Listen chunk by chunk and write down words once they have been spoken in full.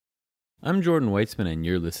I'm Jordan Weitzman, and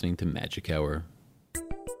you're listening to Magic Hour.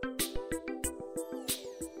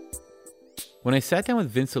 When I sat down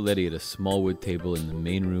with Vince Aletti at a small wood table in the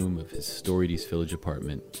main room of his storied East Village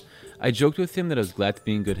apartment, I joked with him that I was glad to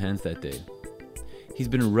be in good hands that day. He's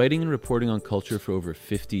been writing and reporting on culture for over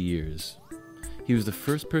 50 years. He was the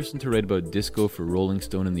first person to write about disco for Rolling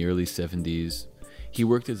Stone in the early 70s. He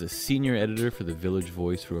worked as a senior editor for the Village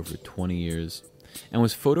Voice for over 20 years, and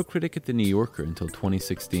was photo critic at the New Yorker until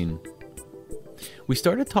 2016. We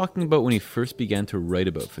started talking about when he first began to write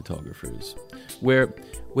about photographers, where,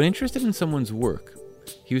 when interested in someone's work,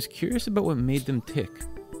 he was curious about what made them tick,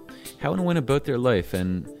 how and when about their life,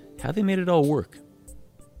 and how they made it all work.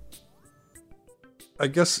 I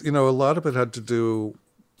guess, a lot of it had to do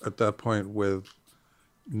at that point with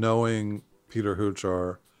knowing Peter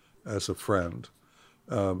Hujar as a friend,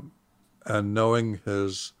 and knowing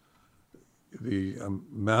the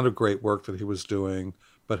amount of great work that he was doing,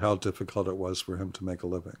 but how difficult it was for him to make a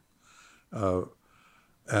living,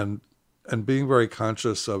 and being very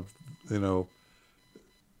conscious of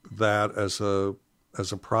that as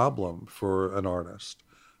a problem for an artist,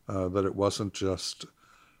 that it wasn't just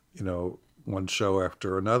one show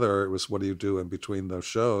after another. It was, what do you do in between those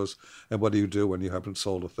shows, and what do you do when you haven't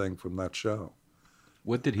sold a thing from that show?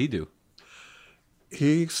 What did he do?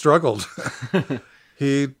 He struggled.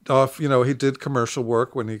 He did commercial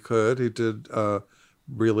work when he could. He did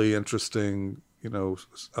really interesting,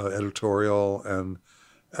 editorial and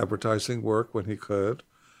advertising work when he could.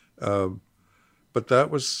 But that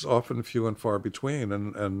was often few and far between.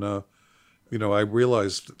 And I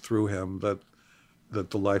realized through him that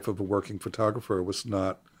the life of a working photographer was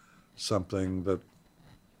not something that,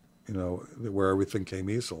 where everything came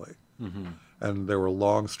easily. Mm-hmm. And there were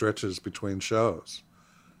long stretches between shows.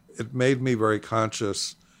 It made me very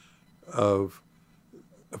conscious of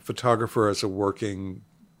a photographer as a working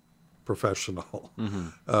professional,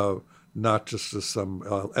 mm-hmm. Not just as some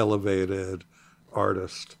elevated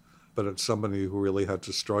artist, but as somebody who really had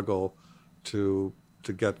to struggle to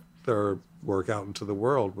get their work out into the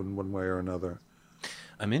world in one way or another.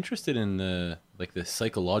 I'm interested in the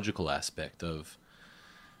psychological aspect of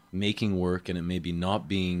making work and it maybe not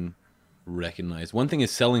being recognized. One thing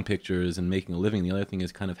is selling pictures and making a living. The other thing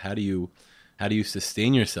is kind of how do you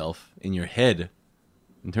sustain yourself in your head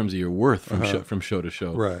in terms of your worth from show to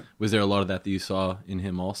show. Right. Was there a lot of that you saw in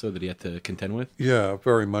him also that he had to contend with? Yeah,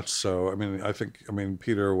 very much so. I think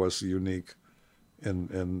Peter was unique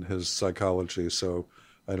in his psychology, so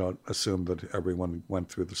I don't assume that everyone went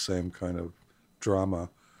through the same kind of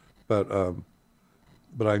drama, but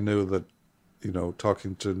I knew that,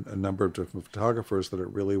 talking to a number of different photographers, that it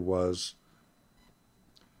really was,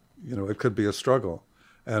 it could be a struggle,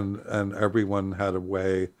 and everyone had a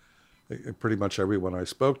way. Pretty much everyone I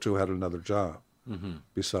spoke to had another job, mm-hmm.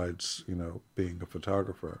 besides being a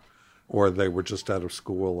photographer, or they were just out of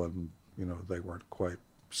school and they weren't quite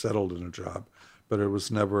settled in a job, but it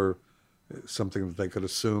was never something that they could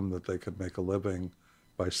assume that they could make a living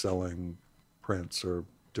by selling prints or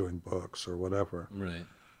doing books or whatever. Right.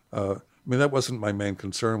 That wasn't my main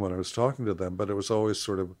concern when I was talking to them, but it was always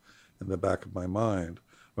sort of in the back of my mind.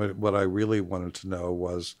 What I really wanted to know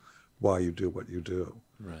was why you do what you do.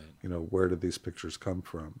 Right. Where did these pictures come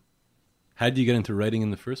from? How did you get into writing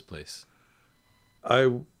in the first place?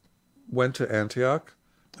 I went to Antioch.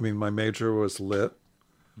 My major was lit,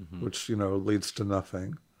 mm-hmm. which, leads to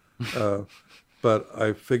nothing. But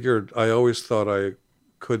I always thought I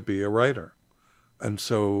could be a writer. And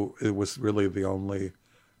so it was really the only,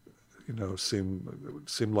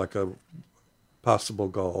 seemed like a possible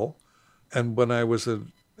goal. And when I was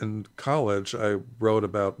in college, I wrote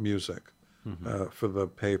about music, mm-hmm. For the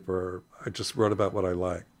paper. I just wrote about what I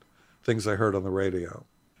liked, things I heard on the radio.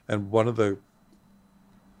 And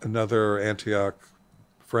another Antioch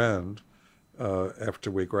friend, after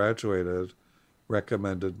we graduated,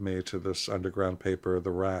 recommended me to this underground paper, The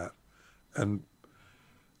Rat, and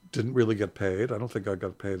didn't really get paid. I don't think I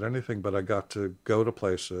got paid anything, but I got to go to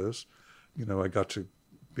places. I got to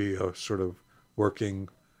be a sort of working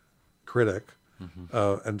critic,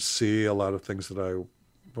 mm-hmm. And see a lot of things that I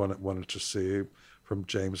wanted to see, from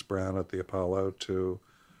James Brown at the Apollo to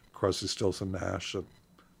Crosby, Stills and Nash at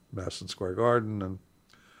Madison Square Garden. And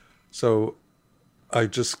so I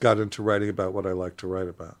just got into writing about what I like to write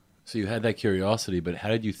about. So you had that curiosity, but how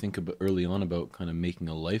did you think early on about kind of making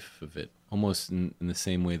a life of it? Almost in the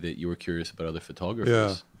same way that you were curious about other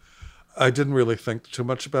photographers. Yeah. I didn't really think too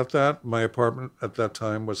much about that. My apartment at that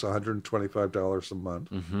time was $125 a month.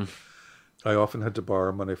 Mm-hmm. I often had to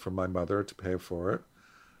borrow money from my mother to pay for it.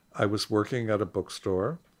 I was working at a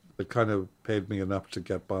bookstore that kind of paid me enough to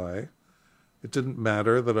get by. It didn't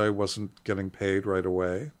matter that I wasn't getting paid right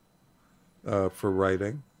away for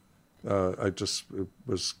writing. It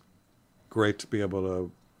was great to be able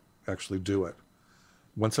to actually do it.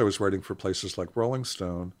 Once I was writing for places like Rolling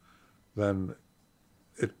Stone, then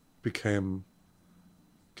it became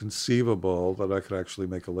conceivable that I could actually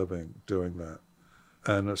make a living doing that.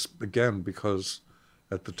 And it's, again, because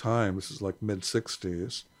at the time, this is like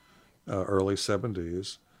mid-'60s, early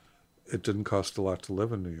 '70s, it didn't cost a lot to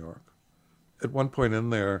live in New York. At one point in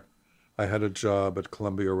there, I had a job at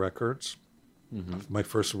Columbia Records, my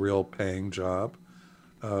first real paying job.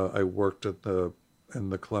 I worked in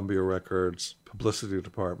the Columbia Records publicity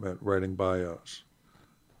department writing bios.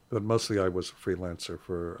 But mostly I was a freelancer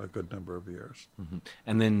for a good number of years.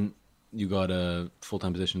 And then you got a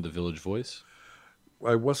full-time position at the Village Voice?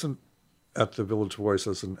 I wasn't at the Village Voice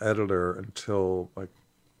as an editor until like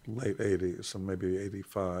late 80s, and maybe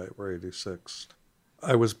 85 or 86.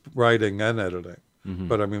 I was writing and editing,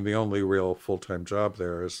 but I mean the only real full-time job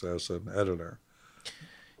there is as an editor.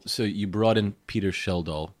 So you brought in Peter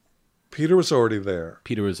Sheldall. Peter was already there.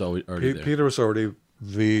 Peter was already there. Peter was already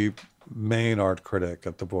the main art critic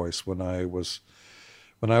at The Voice when I was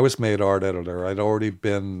made art editor. I'd already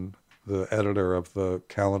been the editor of the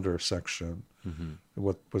calendar section,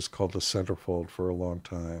 what was called the centerfold, for a long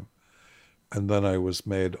time. And then I was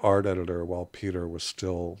made art editor while Peter was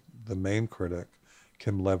still the main critic.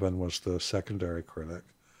 Kim Levin was the secondary critic.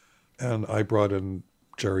 And I brought in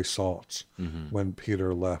Jerry Saltz when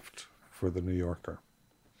Peter left for the New Yorker.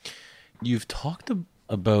 You've talked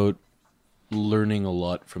about learning a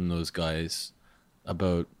lot from those guys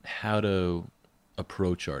about how to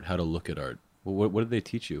approach art, how to look at art. What did they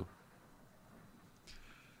teach you?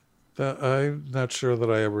 I'm not sure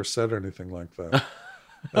that I ever said anything like that.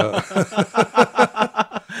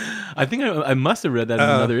 I think I must have read that in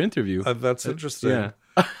another interview. That's interesting.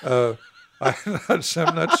 Yeah.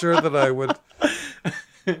 I'm not sure that I would,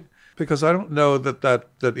 because I don't know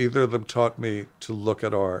that either of them taught me to look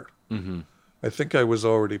at art. I think I was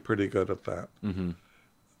already pretty good at that.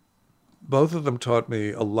 Both of them taught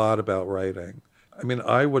me a lot about writing. I mean,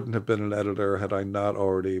 I wouldn't have been an editor had I not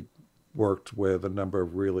already worked with a number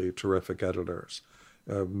of really terrific editors,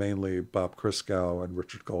 mainly Bob Christgau and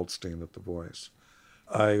Richard Goldstein at The Voice.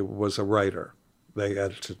 I was a writer. They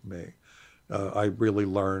edited me. I really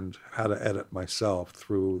learned how to edit myself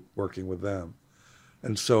through working with them.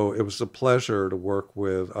 And so it was a pleasure to work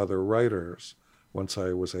with other writers once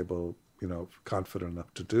I was able, confident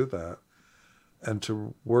enough to do that, and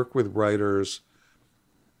to work with writers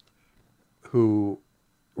who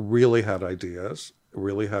really had ideas,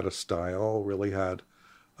 really had a style, really had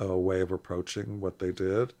a way of approaching what they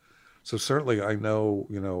did. So certainly I know,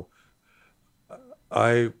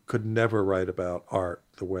 I could never write about art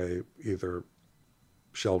the way either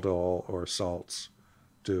Sheldall or Saltz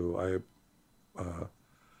do.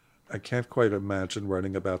 I can't quite imagine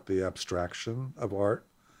writing about the abstraction of art.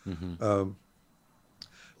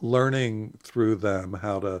 Learning through them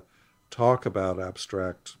how to talk about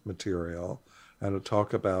abstract material and to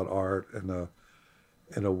talk about art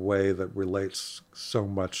in a way that relates so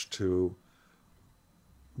much to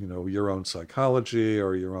your own psychology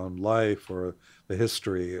or your own life or the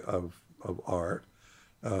history of art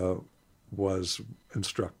was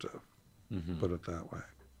instructive, put it that way.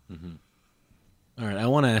 All right, I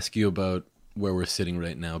want to ask you about where we're sitting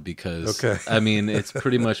right now because, okay. I mean, it's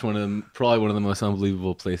pretty much probably one of the most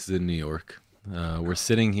unbelievable places in New York. We're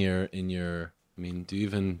sitting here in your, I mean, do you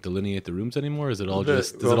even delineate the rooms anymore? Or is it all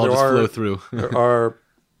just flow through? There are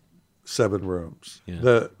 7 rooms. Yeah.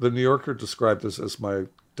 The New Yorker described this as my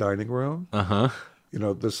dining room.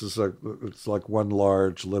 This is it's like one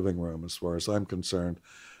large living room as far as I'm concerned.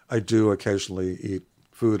 I do occasionally eat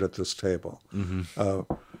food at this table.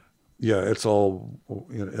 It's all,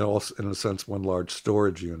 in a sense, one large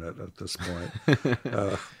storage unit at this point.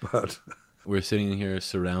 But we're sitting here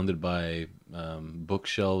surrounded by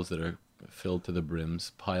bookshelves that are filled to the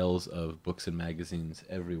brims, piles of books and magazines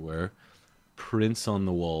everywhere, prints on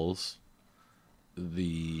the walls.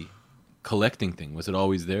 The collecting thing, was it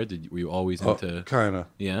always there? Were you always into? Kind of.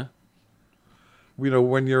 Yeah.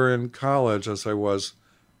 When you're in college, as I was,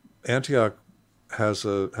 Antioch had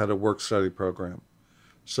a work-study program.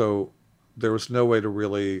 So there was no way to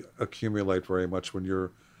really accumulate very much when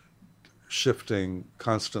you're shifting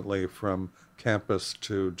constantly from campus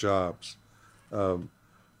to jobs.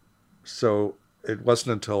 So it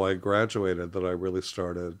wasn't until I graduated that I really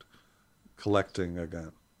started collecting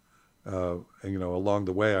again. Along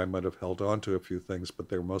the way I might have held on to a few things, but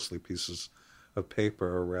they were mostly pieces of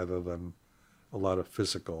paper rather than a lot of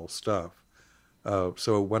physical stuff.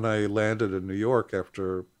 So when I landed in New York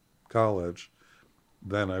after college,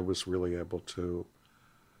 then I was really able to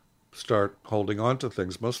start holding on to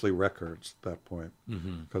things, mostly records at that point,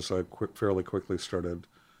 because I fairly quickly started,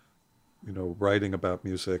 writing about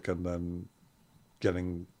music and then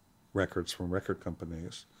getting records from record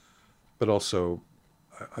companies. But also,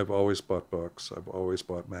 I've always bought books, I've always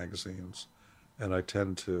bought magazines, and I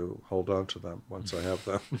tend to hold on to them once I have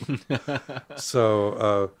them.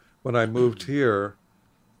 So when I moved here,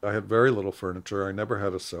 I had very little furniture. I never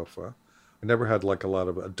had a sofa. I never had like a lot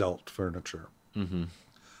of adult furniture.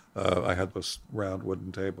 I had this round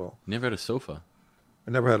wooden table. Never had a sofa?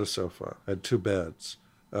 I never had a sofa. I had two beds.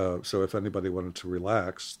 So if anybody wanted to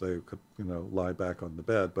relax, they could, lie back on the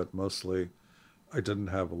bed. But mostly, I didn't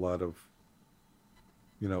have a lot of,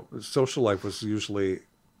 social life was usually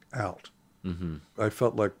out. I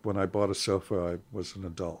felt like when I bought a sofa, I was an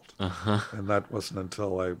adult. And that wasn't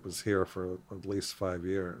until I was here for at least 5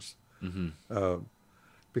 years.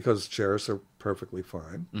 Because chairs are perfectly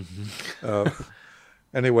fine.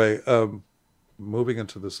 Anyway, moving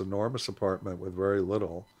into this enormous apartment with very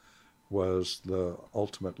little was the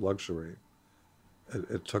ultimate luxury.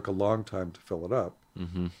 It took a long time to fill it up,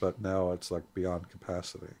 but now it's like beyond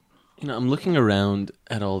capacity. I'm looking around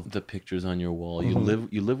at all the pictures on your wall. You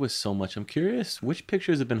live with so much. I'm curious, which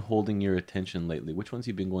pictures have been holding your attention lately? Which ones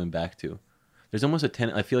have you been going back to? There's almost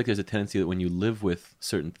I feel like there's a tendency that when you live with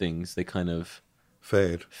certain things, they kind of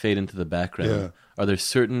fade into the background. Yeah. Are there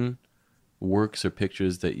certain works or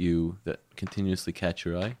pictures that continuously catch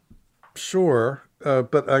your eye? Sure,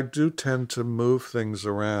 but I do tend to move things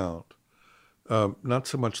around. Not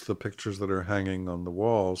so much the pictures that are hanging on the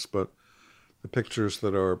walls, but the pictures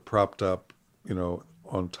that are propped up,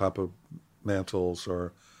 on top of mantels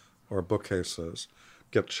or bookcases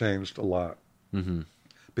get changed a lot.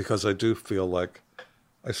 Because I do feel like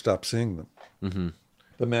I stop seeing them.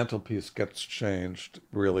 The mantelpiece gets changed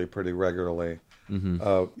really pretty regularly,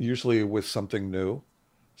 usually with something new,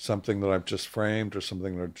 something that I've just framed or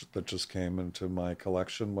something that just came into my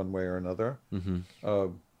collection one way or another,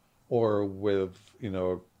 or with,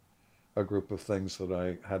 a group of things that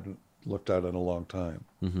I hadn't looked at in a long time.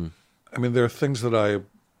 I mean, there are things that I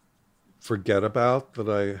forget about that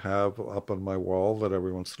I have up on my wall that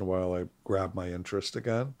every once in a while I grab my interest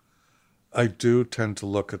again. I do tend to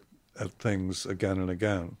look at things again and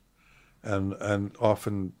again. And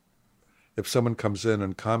often if someone comes in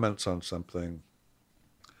and comments on something,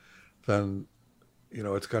 then,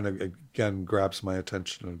 it's kind of, again, grabs my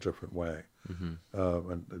attention in a different way.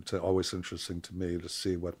 And it's always interesting to me to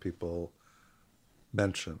see what people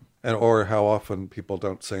mention, or how often people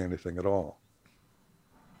don't say anything at all.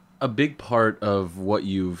 A big part of what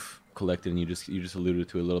you've collected, and you just alluded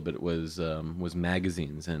to a little bit, was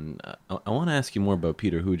magazines. And I want to ask you more about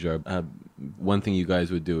Peter Hujar. One thing you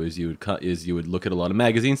guys would do is you would look at a lot of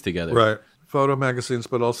magazines together, right? Photo magazines,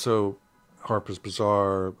 but also Harper's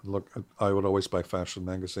Bazaar. I would always buy fashion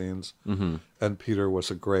magazines, and Peter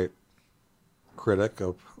was a great critic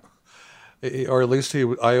of, or at least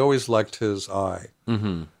I always liked his eye.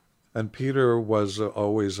 And Peter was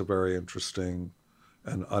always a very interesting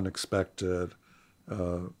and unexpected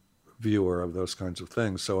viewer of those kinds of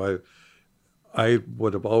things. So I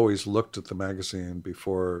would have always looked at the magazine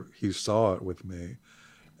before he saw it with me,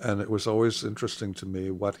 and it was always interesting to me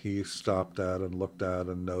what he stopped at and looked at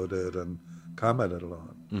and noted and commented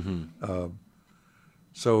on.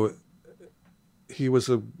 So he was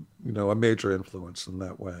a major influence in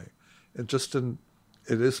that way. It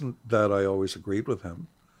isn't that I always agreed with him,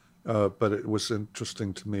 but it was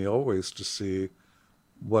interesting to me always to see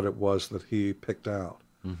what it was that he picked out.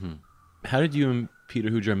 How did you and Peter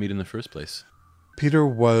Hujar meet in the first place? Peter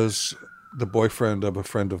was the boyfriend of a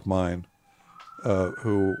friend of mine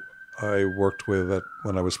who I worked with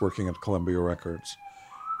when I was working at Columbia Records,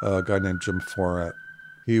 a guy named Jim Forat.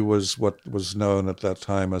 He was what was known at that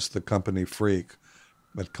time as the company freak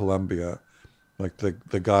at Columbia, like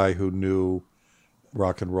the guy who knew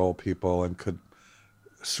rock and roll people and could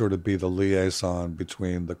sort of be the liaison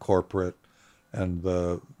between the corporate and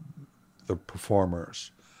the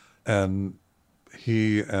performers. And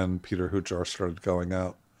he and Peter Hujar started going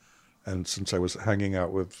out. And since I was hanging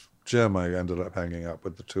out with Jim, I ended up hanging out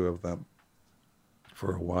with the two of them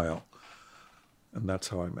for a while. And that's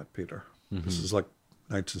how I met Peter. This is like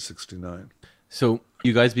 1969. So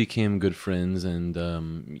you guys became good friends, and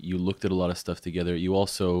you looked at a lot of stuff together. You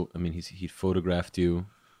also, he photographed you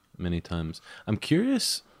many times. I'm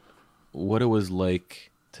curious what it was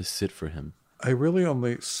like to sit for him. I really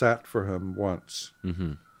only sat for him once.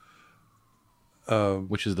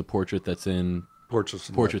 Which is the portrait that's in Portraits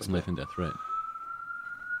in Life and Death, right?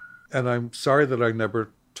 And I'm sorry that I never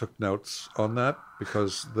took notes on that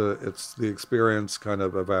because the experience kind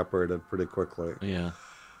of evaporated pretty quickly. Yeah.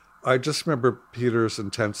 I just remember Peter's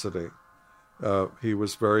intensity. He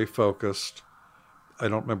was very focused. I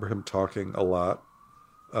don't remember him talking a lot.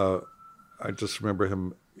 I just remember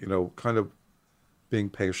him, kind of being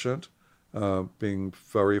patient, being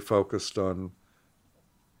very focused on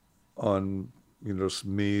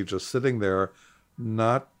me just sitting there.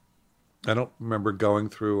 I don't remember going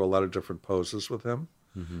through a lot of different poses with him.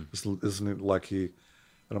 Mm-hmm. Isn't it like I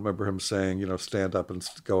don't remember him saying, stand up and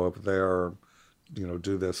go over there, or,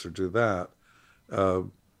 do this or do that.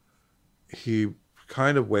 He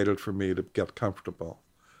kind of waited for me to get comfortable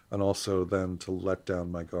and also then to let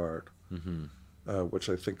down my guard, mm-hmm. Which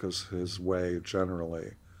I think is his way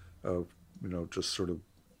generally of, just sort of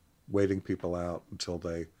waiting people out until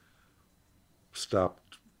they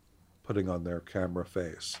stopped putting on their camera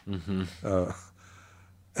face. Mm-hmm.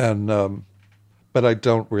 But I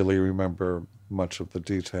don't really remember much of the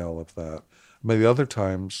detail of that. The other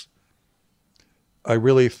times, I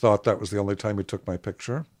really thought that was the only time he took my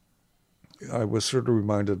picture. I was sort of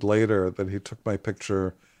reminded later that he took my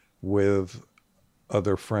picture with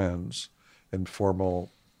other friends in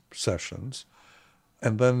formal sessions.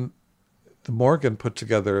 And then Morgan put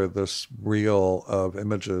together this reel of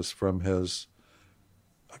images from his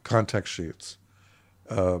contact sheets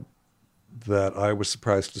that I was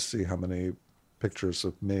surprised to see how many pictures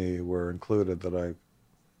of me were included that I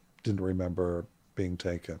didn't remember being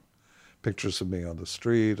taken. Pictures of me on the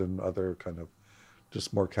street and other kind of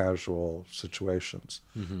just more casual situations.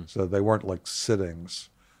 Mm-hmm. So they weren't like sittings.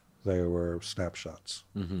 They were snapshots,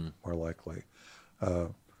 mm-hmm. more likely.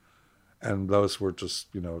 And those were just,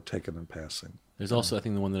 taken in passing. There's also, I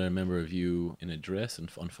think, the one that I remember of you in a dress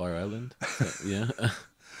on Fire Island. Yeah.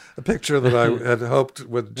 A picture that I had hoped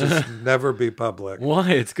would just never be public.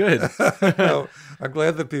 Why? It's good. No, I'm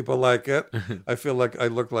glad that people like it. I feel like I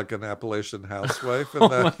look like an Appalachian housewife in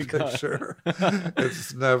that picture.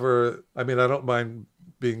 It's never, I don't mind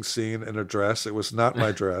being seen in a dress. It was not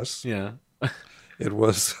my dress. Yeah. It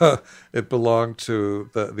was, it belonged to,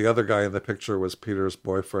 the other guy in the picture was Peter's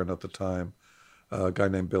boyfriend at the time, a guy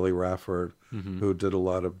named Billy Rafford, mm-hmm. who did a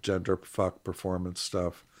lot of gender fuck performance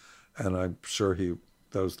stuff. And I'm sure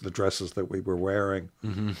the dresses that we were wearing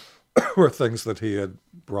mm-hmm. were things that he had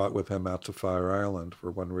brought with him out to Fire Island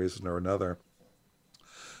for one reason or another.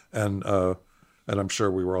 And I'm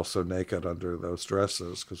sure we were also naked under those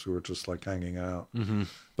dresses because we were just like hanging out. Mm-hmm.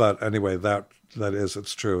 But anyway,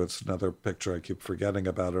 it's true. It's another picture I keep forgetting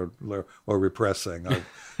about or repressing. I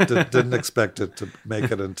didn't expect it to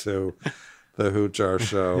make it into the Who Jar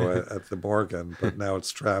show at the Morgan, but now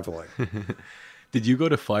it's traveling. Did you go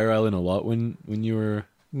to Fire Island a lot when you were?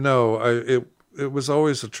 No, it was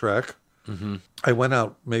always a trek. Mm-hmm. I went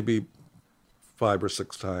out maybe 5 or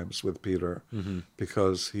 6 times with Peter mm-hmm.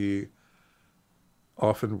 because he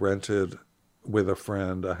often rented with a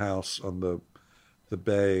friend a house on the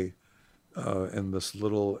bay in this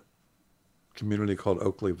little community called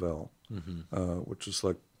Oakleyville, mm-hmm. Which is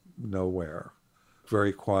like nowhere.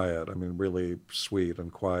 Very quiet. Really sweet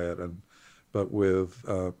and quiet, but with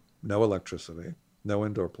no electricity, no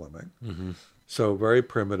indoor plumbing. Mm-hmm. So very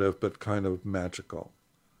primitive, but kind of magical.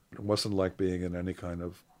 It wasn't like being in any kind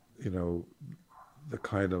of, the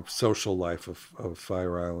kind of social life of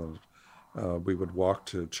Fire Island. We would walk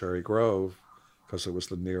to Cherry Grove because it was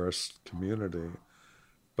the nearest community,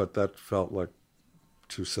 but that felt like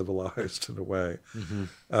too civilized in a way.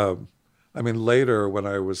 Mm-hmm. Later when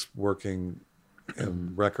I was working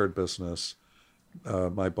in record business,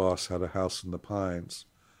 my boss had a house in the Pines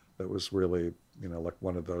that was really, like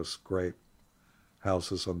one of those great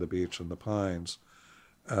houses on the beach in the Pines.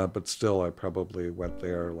 But still, I probably went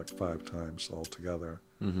there like 5 times altogether.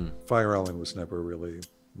 Mm-hmm. Fire Island was never really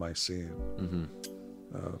my scene. Mm-hmm.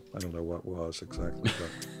 I don't know what was exactly.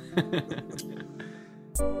 But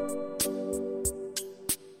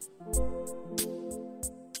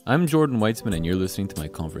I'm Jordan Weitzman, and you're listening to my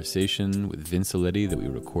conversation with Vince Aletti that we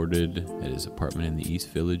recorded at his apartment in the East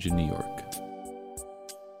Village in New York.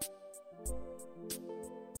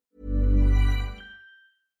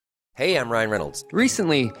 Hey, I'm Ryan Reynolds.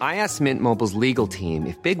 Recently, I asked Mint Mobile's legal team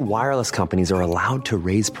if big wireless companies are allowed to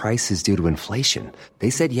raise prices due to inflation. They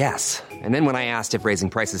said yes. And then when I asked if raising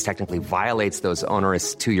prices technically violates those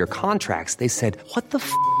onerous 2-year contracts, they said, "What the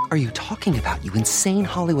f*** are you talking about, you insane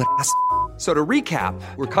Hollywood ass?" So to recap,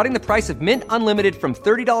 we're cutting the price of Mint Unlimited from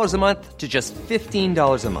 $30 a month to just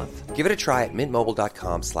 $15 a month. Give it a try at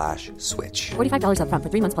mintmobile.com/switch. $45 up front for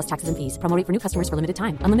 3 months plus taxes and fees. Promo rate for new customers for limited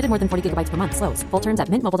time. Unlimited more than 40 gigabytes per month. Slows full terms at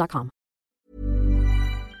mintmobile.com.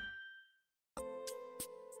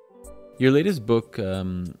 Your latest book,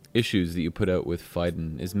 Issues, that you put out with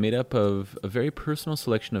Fiden, is made up of a very personal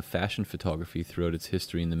selection of fashion photography throughout its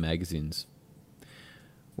history in the magazines.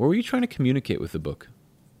 What were you trying to communicate with the book?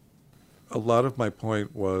 A lot of my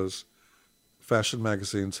point was fashion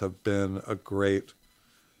magazines have been a great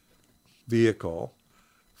vehicle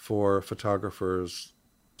for photographers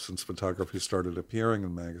since photography started appearing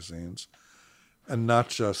in magazines, and not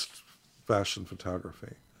just fashion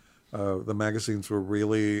photography. The magazines were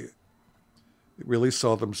really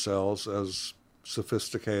saw themselves as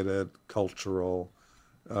sophisticated, cultural,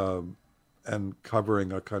 and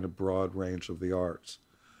covering a kind of broad range of the arts.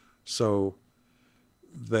 So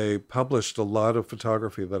they published a lot of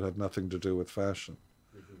photography that had nothing to do with fashion.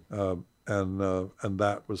 And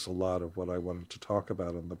that was a lot of what I wanted to talk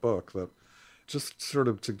about in the book, that just sort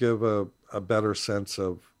of to give a better sense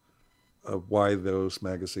of why those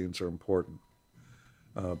magazines are important.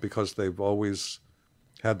 Because they've always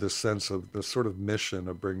had this sense of this sort of mission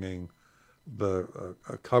of bringing the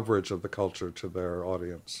coverage of the culture to their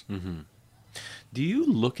audience. Mm-hmm. Do you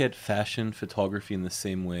look at fashion photography in the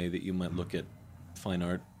same way that you might look at fine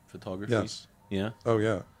art photography? Yes. Yeah? Oh,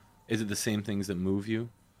 yeah. Is it the same things that move you?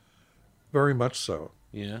 Very much so.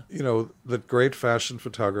 Yeah? You know, the great fashion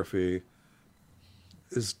photography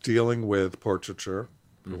is dealing with portraiture,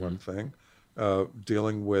 for one thing,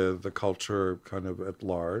 dealing with the culture kind of at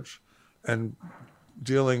large, and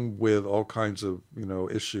dealing with all kinds of,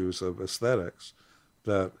 issues of aesthetics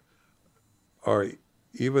that are,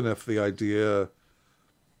 even if the idea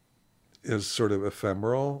is sort of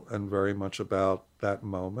ephemeral and very much about that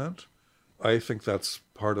moment, I think that's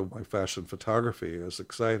part of my fashion photography is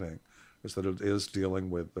exciting, is that it is dealing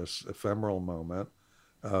with this ephemeral moment.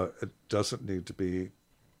 It doesn't need to be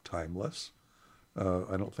timeless.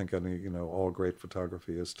 I don't think any, all great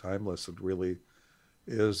photography is timeless. It really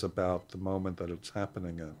is about the moment that it's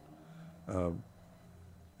happening in.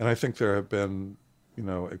 And I think there have been,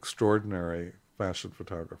 extraordinary fashion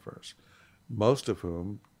photographers, most of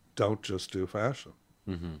whom don't just do fashion.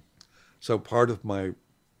 Mm-hmm. So part of my,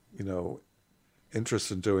 interest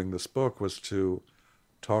in doing this book was to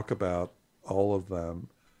talk about all of them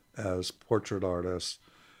as portrait artists,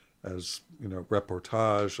 as,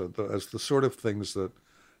 reportage, as the sort of things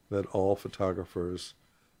that all photographers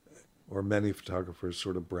or many photographers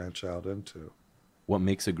sort of branch out into. What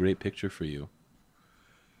makes a great picture for you?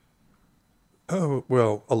 Oh,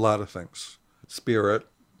 well, a lot of things. Spirit,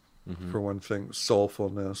 for one thing,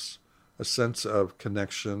 soulfulness, a sense of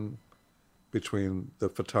connection between the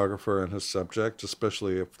photographer and his subject,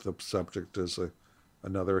 especially if the subject is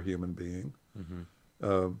another human being.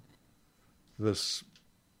 This,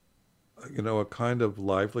 a kind of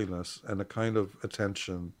liveliness and a kind of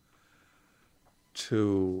attention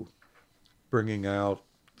to bringing out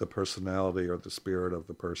the personality or the spirit of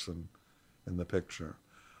the person in the picture.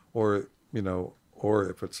 Or, or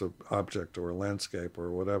if it's an object or a landscape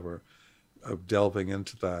or whatever, of delving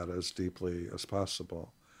into that as deeply as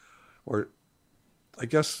possible. Or I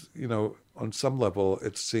guess, on some level,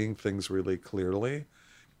 it's seeing things really clearly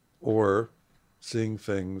or seeing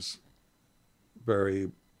things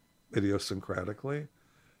very idiosyncratically.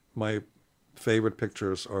 My favorite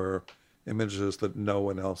pictures are images that no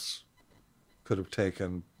one else could have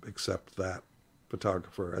taken except that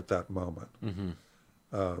photographer at that moment.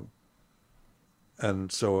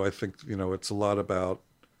 And so I think, it's a lot about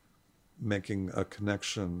making a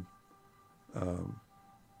connection,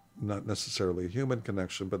 not necessarily a human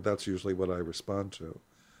connection, but that's usually what I respond to.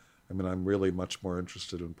 I mean, I'm really much more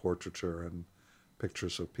interested in portraiture and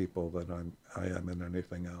pictures of people than I am in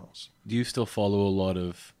anything else. Do you still follow a lot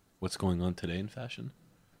of what's going on today in fashion?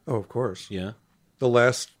 Oh, of course. Yeah? The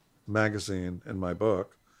last magazine in my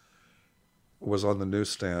book was on the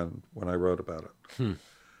newsstand when I wrote about it.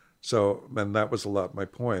 So, and that was a lot my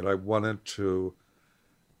point. I wanted to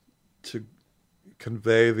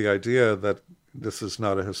convey the idea that this is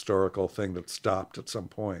not a historical thing that stopped at some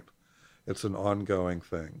point. It's an ongoing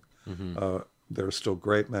thing. There are still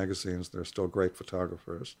great magazines. There are still great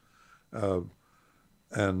photographers.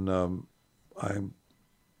 And I'm,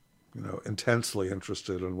 intensely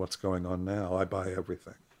interested in what's going on now. I buy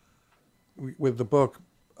everything. With the book,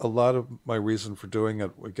 a lot of my reason for doing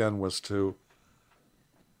it, again, was to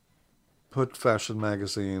put fashion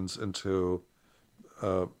magazines into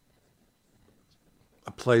a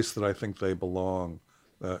place that I think they belong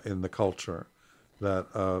in the culture.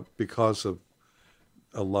 That because of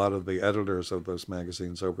a lot of the editors of those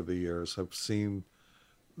magazines over the years have seen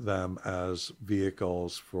them as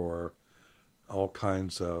vehicles for all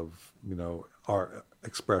kinds of, art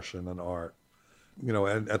expression and art.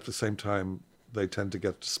 And at the same time, they tend to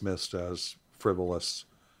get dismissed as frivolous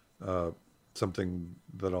something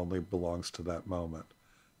that only belongs to that moment.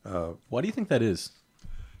 Why do you think that is?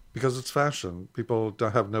 Because it's fashion. People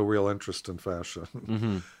don't have no real interest in fashion.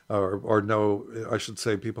 Mm-hmm. or no, I should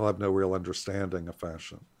say people have no real understanding of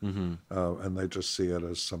fashion. Mm-hmm. And they just see it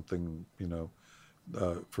as something,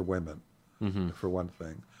 for women, Mm-hmm. for one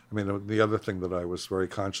thing. I mean, the other thing that I was very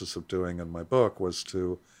conscious of doing in my book was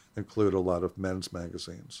to include a lot of men's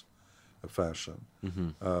magazines of fashion, Mm-hmm.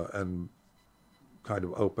 and kind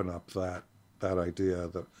of open up that idea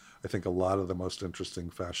that I think a lot of the most interesting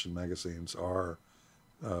fashion magazines are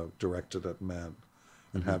directed at men,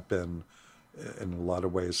 and have been, in a lot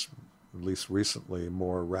of ways, at least recently,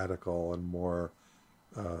 more radical and more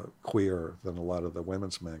queer than a lot of the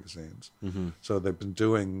women's magazines. Mm-hmm. So they've been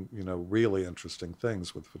doing, really interesting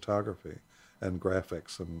things with photography and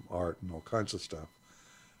graphics and art and all kinds of stuff.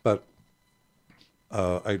 But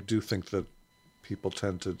I do think that people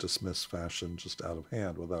tend to dismiss fashion just out of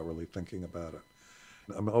hand without really thinking about it.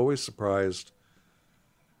 I'm always surprised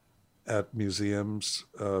at museums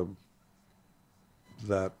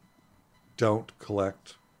that don't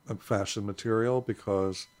collect fashion material,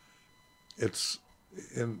 because it's,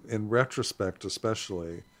 in retrospect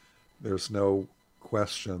especially, there's no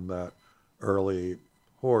question that early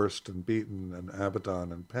Horst and Beaton and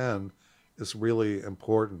Abaddon and Penn is really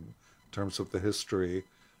important in terms of the history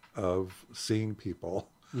of seeing people,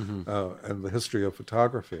 and the history of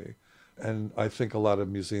photography. And I think a lot of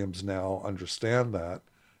museums now understand that,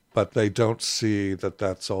 but they don't see that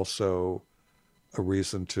that's also a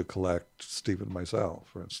reason to collect Stephen Meisel,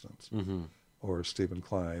 for instance, or Stephen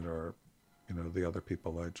Klein, or the other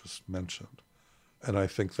people I just mentioned. And I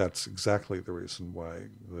think that's exactly the reason why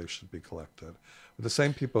they should be collected. The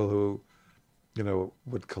same people who,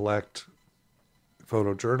 would collect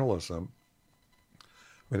photojournalism.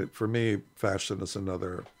 I mean, for me, fashion is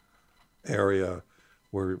another area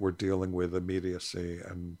where we're dealing with immediacy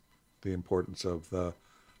and the importance of the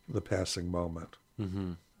passing moment,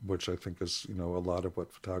 which I think is, a lot of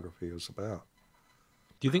what photography is about.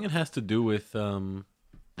 Do you think it has to do with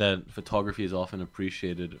that photography is often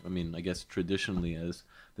appreciated, I mean, I guess traditionally, as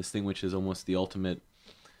this thing which is almost the ultimate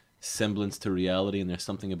semblance to reality, and there's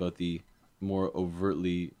something about the more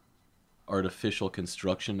overtly artificial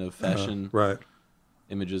construction of fashion Right.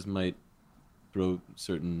 images might throw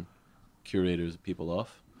certain curators, people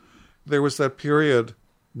off? There was that period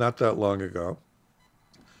not that long ago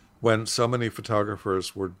when so many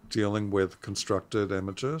photographers were dealing with constructed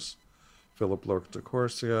images. Philip Lorca de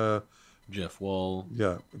Corsia, Jeff Wall.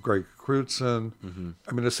 Yeah, Greg Crutzen.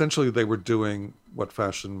 I mean, essentially they were doing what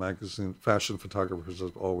fashion photographers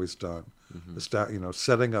have always done, is that,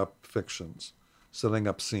 setting up fictions, setting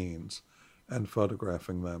up scenes, and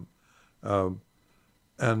photographing them.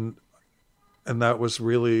 And that was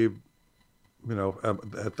really,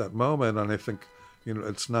 at that moment, and I think,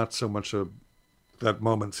 it's not so much that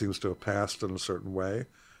moment seems to have passed in a certain way,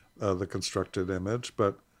 the constructed image,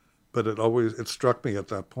 but it struck me at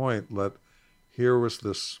that point that here was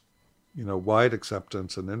this, wide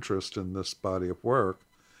acceptance and interest in this body of work,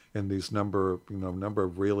 in these number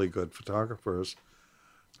of really good photographers,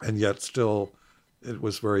 and yet still it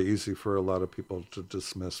was very easy for a lot of people to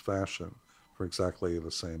dismiss fashion for exactly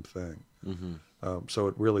the same thing. So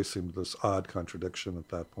it really seemed this odd contradiction at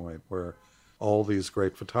that point, where all these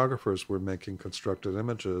great photographers were making constructed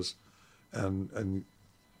images and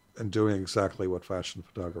doing exactly what fashion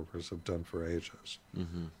photographers have done for ages.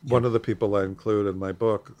 One of the people I include in my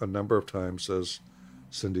book a number of times is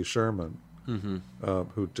Cindy Sherman,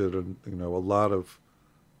 who did a lot of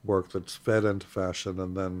work that's fed into fashion,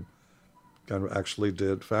 and then kind of actually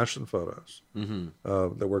did fashion photos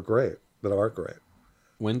that were great, that are great.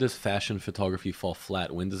 When does fashion photography fall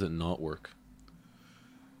flat? When does it not work?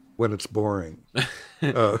 When it's boring,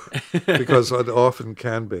 because it often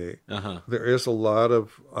can be. There is a lot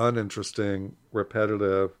of uninteresting,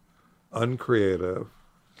 repetitive, uncreative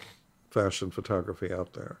fashion photography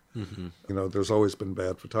out there. There's always been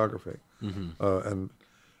bad photography, and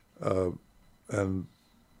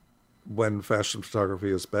when fashion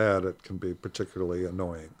photography is bad, it can be particularly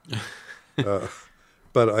annoying.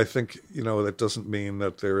 But I think that doesn't mean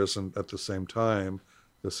that there isn't at the same time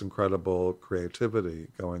this incredible creativity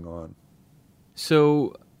going on.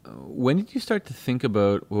 So, when did you start to think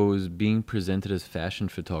about what was being presented as fashion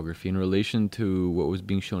photography in relation to what was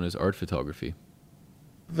being shown as art photography?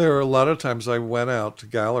 There are a lot of times I went out to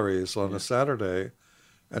galleries on a Saturday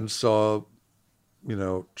and saw,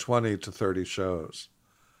 20 to 30 shows.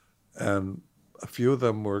 And a few of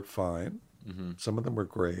them were fine. Some of them were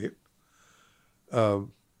great. A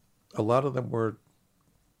lot of them were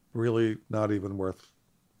really not even worth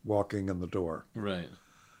walking in the door. Right.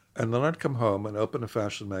 And then I'd come home and open a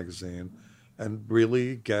fashion magazine and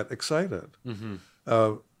really get excited.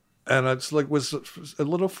 Uh, and it's like was a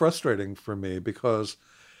little frustrating for me because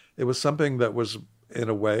it was something that was in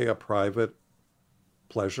a way a private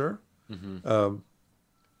pleasure. Um,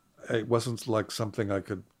 it wasn't like something I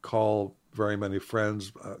could call very many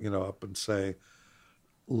friends, up and say,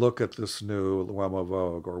 "Look at this new Luamo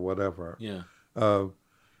Vogue" or whatever. Yeah.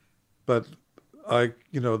 But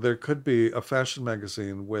there could be a fashion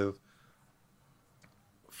magazine with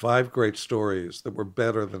 5 great stories that were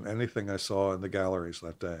better than anything I saw in the galleries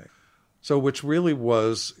that day. So, which really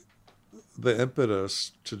was the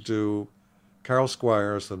impetus to do. Carol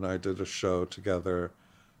Squires and I did a show together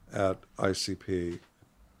at ICP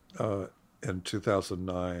in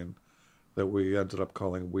 2009 that we ended up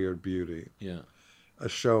calling Weird Beauty. Yeah. A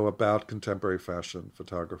show about contemporary fashion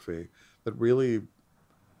photography that really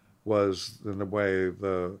was, in a way,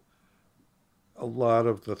 a lot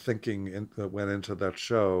of the thinking that went into that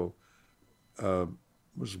show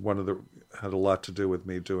was had a lot to do with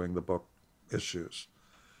me doing the book issues,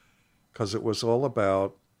 because it was all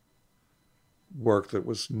about work that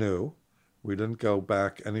was new. We didn't go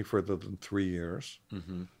back any further than 3 years.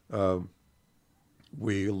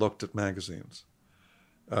 We looked at magazines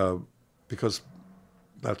because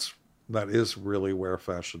that is really where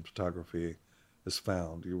fashion photography is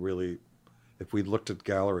found. If we looked at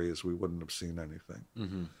galleries, we wouldn't have seen anything.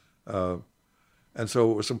 And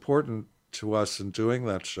so it was important to us in doing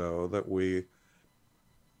that show that we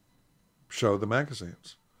show the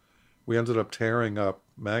magazines. We ended up tearing up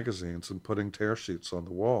magazines and putting tear sheets on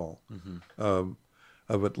the wall of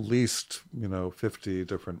at least 50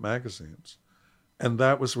 different magazines, and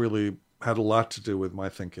that was really had a lot to do with my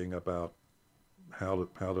thinking about how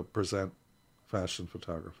to present fashion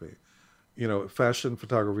photography. Fashion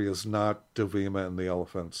photography is not Dovima and the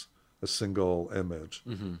Elephants, a single image.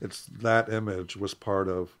 It's that image was part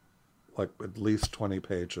of like at least 20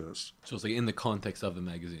 pages. So it's like in the context of the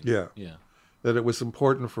magazine. Yeah. Yeah. That it was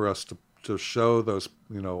important for us to show those,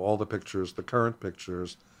 all the pictures, the current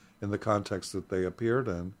pictures, in the context that they appeared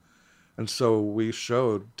in. And so we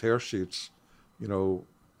showed tear sheets,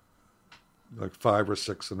 like 5 or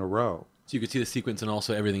 6 in a row. So you could see the sequence and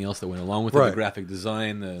also everything else that went along with it, the graphic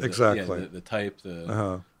design, Exactly. the type.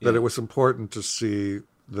 That it was important to see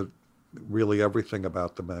really everything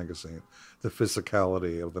about the magazine, the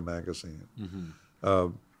physicality of the magazine.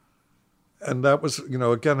 And that was,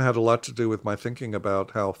 again, had a lot to do with my thinking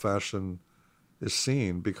about how fashion is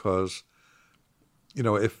seen, because,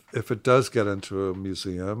 if it does get into a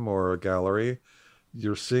museum or a gallery,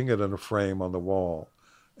 you're seeing it in a frame on the wall.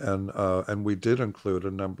 And we did include a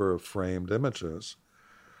number of framed images,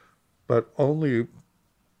 but only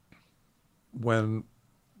when,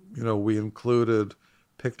 we included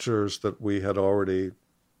pictures that we had already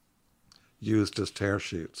used as tear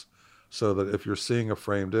sheets, so that if you're seeing a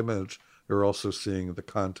framed image, you're also seeing the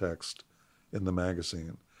context in the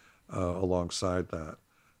magazine alongside that.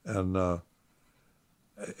 And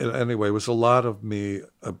anyway, it was a lot of me,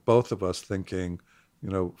 both of us thinking,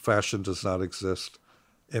 fashion does not exist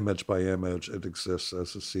image by image. It exists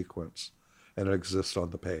as a sequence, and it exists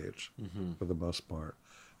on the page for the most part.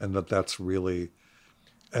 And that's really,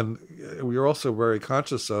 and we were also very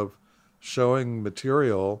conscious of showing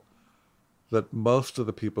material that most of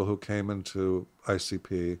the people who came into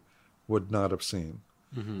ICP would not have seen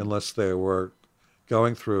unless they were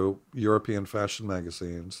going through European fashion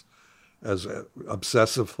magazines as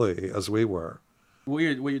obsessively as we were. What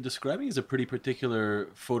you're describing is a pretty particular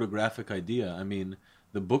photographic idea. I mean,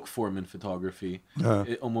 the book form in photography,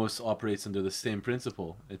 it almost operates under the same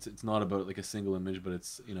principle. It's not about like a single image, but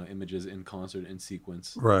it's images in concert, in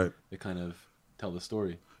sequence, right? That kind of tell the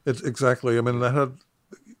story. It's exactly. I mean, that had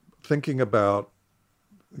thinking about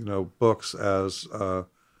books as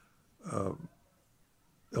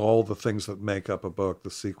all the things that make up a book, the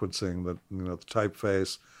sequencing, the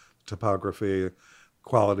typeface, typography,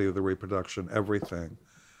 quality of the reproduction, everything,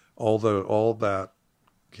 all that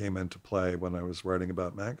came into play when I was writing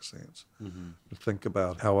about magazines. To think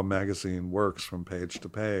about how a magazine works from page to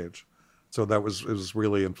page. So it was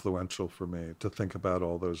really influential for me to think about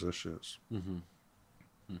all those issues.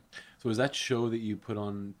 So was that show that you put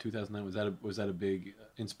on 2009, was that a big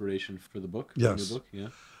inspiration for the book? Yes. The new book? Yeah.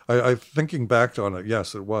 I thinking back on it,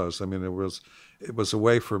 yes, it was. I mean, it was a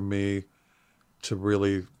way for me to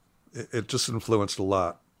really, it just influenced a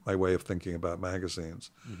lot my way of thinking about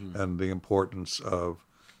magazines and the importance of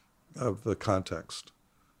the context.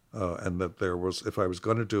 And that if I was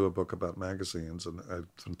going to do a book about magazines, and I've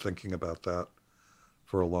been thinking about that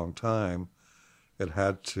for a long time, it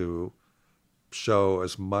had to show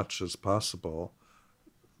as much as possible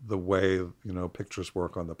the way, pictures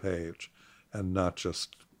work on the page, and not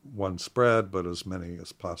just one spread, but as many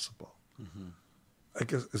as possible. Mm-hmm. I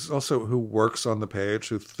guess it's also who works on the page,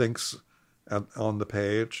 who thinks on the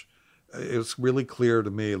page. It's really clear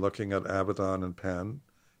to me, looking at Avedon and Penn,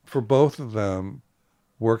 for both of them,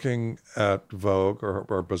 working at Vogue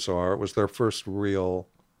or Bazaar was their first real,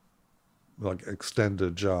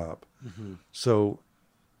 extended job. Mm-hmm. So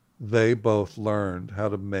they both learned how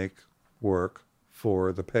to make work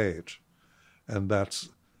for the page. And that's,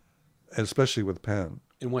 especially with Penn.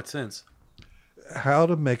 In what sense? How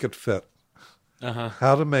to make it fit. Uh-huh.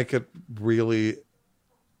 How to make it really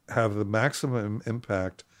have the maximum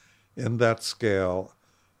impact in that scale,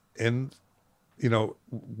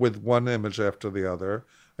 with one image after the other.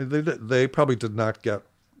 They probably did not get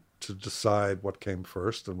to decide what came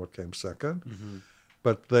first and what came second, mm-hmm.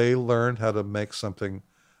 but they learned how to make something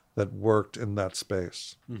that worked in that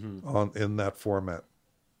space, mm-hmm. in that format.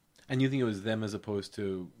 And you think it was them as opposed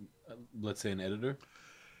to, let's say, an editor?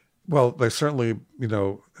 Well, they certainly,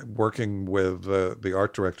 working with the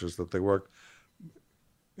art directors that they worked,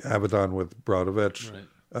 Avedon with Brodovich,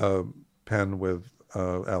 right. Penn with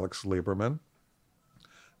Alex Lieberman.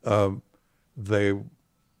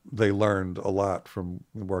 They learned a lot from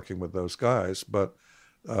working with those guys, but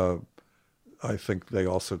I think they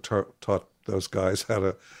also taught those guys how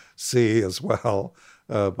to see as well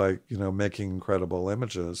by making incredible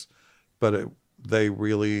images. But they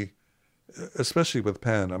really, especially with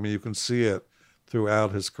Penn, I mean, you can see it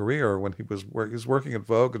throughout his career when he was working at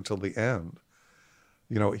Vogue until the end.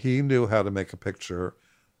 He knew how to make a picture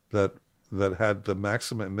that had the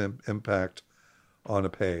maximum impact on a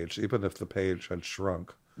page, even if the page had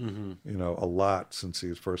shrunk, mm-hmm. A lot since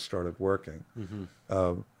he first started working.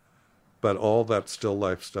 Mm-hmm. But all that still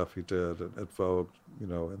life stuff he did at Vogue,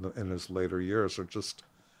 in his later years, are just,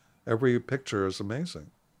 every picture is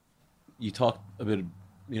amazing. You talked a bit,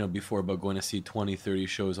 before about going to see 20, 30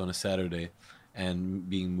 shows on a Saturday and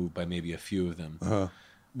being moved by maybe a few of them. Uh-huh.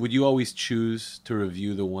 Would you always choose to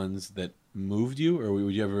review the ones that moved you, or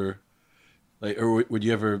would you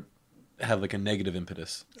ever have a negative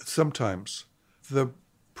impetus? Sometimes. The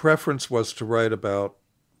preference was to write about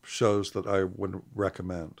shows that I would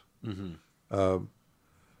recommend. Mm-hmm.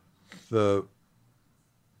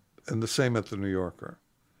 And the same at the New Yorker.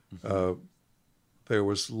 Mm-hmm. There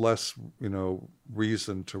was less,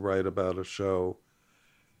 reason to write about a show.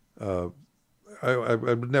 I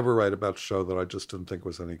would never write about a show that I just didn't think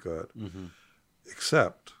was any good, mm-hmm.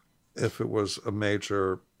 except if it was a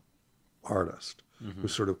major artist mm-hmm. who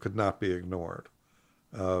sort of could not be ignored,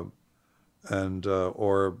 or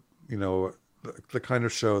the kind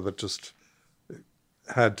of show that just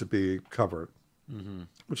had to be covered, mm-hmm.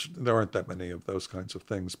 which there aren't that many of those kinds of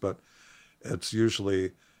things, but it's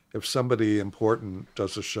usually if somebody important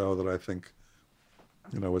does a show that I think,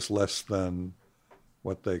 is less than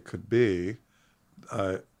what they could be,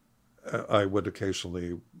 I would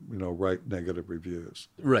occasionally, write negative reviews.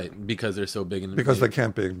 Right, because they're so big. Because they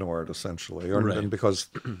can't be ignored, essentially. Right. And because,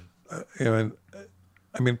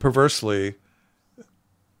 perversely,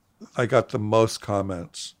 I got the most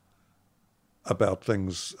comments about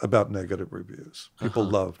negative reviews. People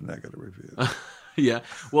love negative reviews. Yeah.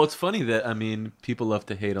 Well, it's funny that, people love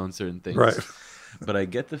to hate on certain things. Right. But I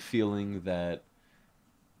get the feeling that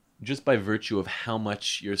just by virtue of how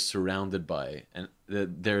much you're surrounded by, and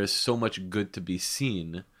that there is so much good to be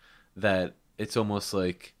seen, that it's almost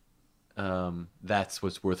like that's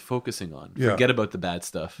what's worth focusing on. Yeah. Forget about the bad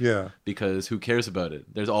stuff. Yeah. Because who cares about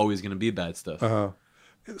it? There's always going to be bad stuff.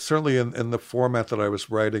 Certainly in the format that I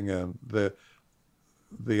was writing in,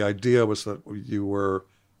 the idea was that you were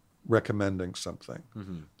recommending something.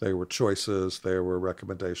 Mm-hmm. They were choices, they were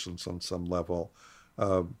recommendations on some level.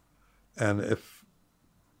 And if,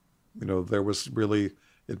 there was really,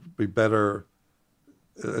 it'd be better,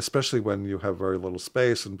 especially when you have very little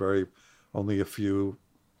space and only a few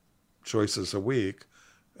choices a week,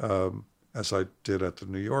 as I did at the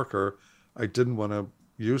New Yorker. I didn't want to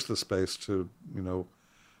use the space to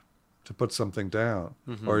put something down,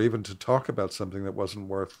 mm-hmm. or even to talk about something that wasn't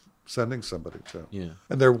worth sending somebody to. Yeah.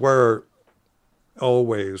 And there were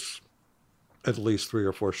always at least 3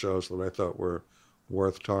 or 4 shows that I thought were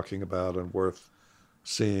worth talking about and worth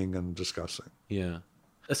seeing and discussing. Yeah.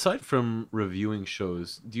 Aside from reviewing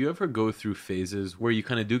shows, do you ever go through phases where you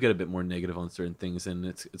kind of do get a bit more negative on certain things, and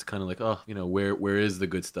it's kind of like, where is the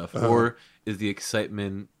good stuff? Or is the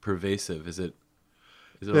excitement pervasive? Is it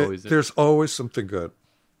always there? There's always something good.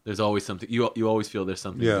 There's always something. You always feel there's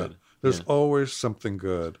something good. There's always something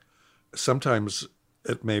good. Sometimes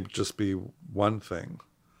it may just be one thing.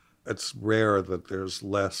 It's rare that there's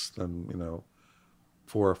less than,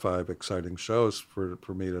 4 or 5 exciting shows for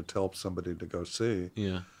me to tell somebody to go see.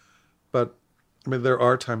 Yeah. But I mean, there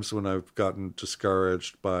are times when I've gotten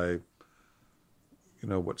discouraged by,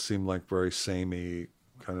 what seem like very samey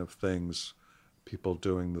kind of things, people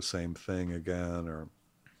doing the same thing again, or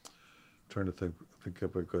trying to think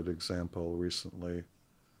of a good example recently.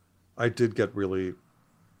 I did get really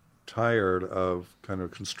tired of kind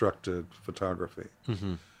of constructed photography.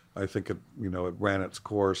 Mm-hmm. I think it ran its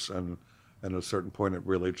course, and at a certain point it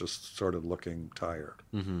really just started looking tired.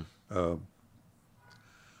 Mm-hmm.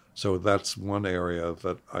 So that's one area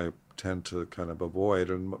that I tend to kind of avoid,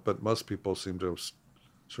 but most people seem to have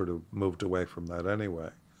sort of moved away from that anyway.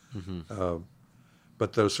 Mm-hmm.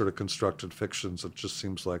 But those sort of constructed fictions, it just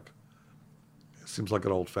seems like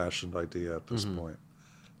an old-fashioned idea at this point.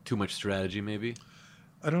 Too much strategy, maybe?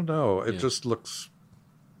 I don't know. It just looks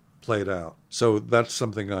played out. So that's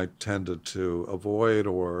something I tended to avoid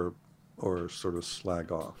or sort of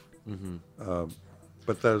slag off. Mm-hmm.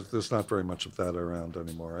 But there's not very much of that around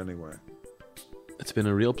anymore anyway. It's been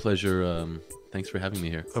a real pleasure. Thanks for having me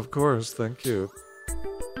here. Of course. Thank you.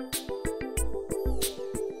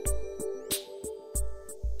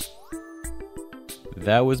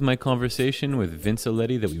 That was my conversation with Vince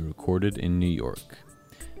Aletti that we recorded in New York.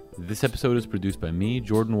 This episode is produced by me,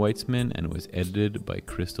 Jordan Weitzman, and was edited by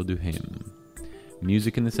Crystal Duham.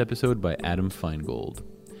 Music in this episode by Adam Feingold.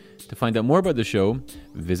 To find out more about the show,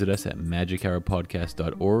 visit us at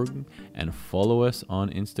magichourpodcast.org and follow us on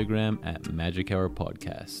Instagram at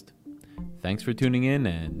magichourpodcast. Thanks for tuning in,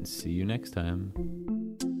 and see you next time.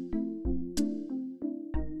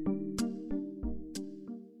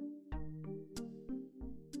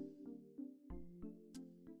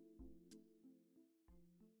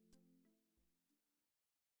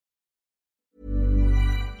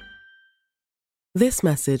 This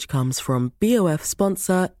message comes from BOF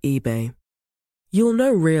sponsor eBay. You'll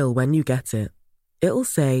know real when you get it. It'll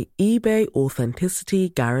say eBay Authenticity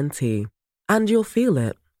Guarantee. And you'll feel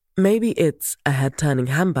it. Maybe it's a head-turning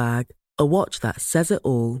handbag, a watch that says it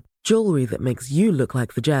all, jewelry that makes you look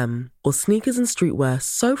like the gem, or sneakers and streetwear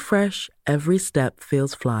so fresh every step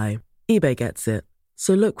feels fly. eBay gets it.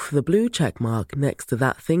 So look for the blue check mark next to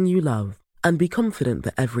that thing you love. And be confident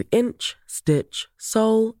that every inch, stitch,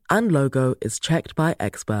 sole, and logo is checked by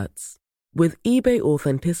experts. With eBay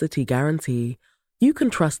Authenticity Guarantee, you can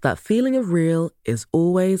trust that feeling of real is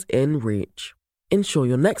always in reach. Ensure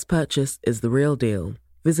your next purchase is the real deal.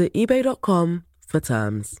 Visit eBay.com for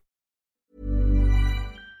terms.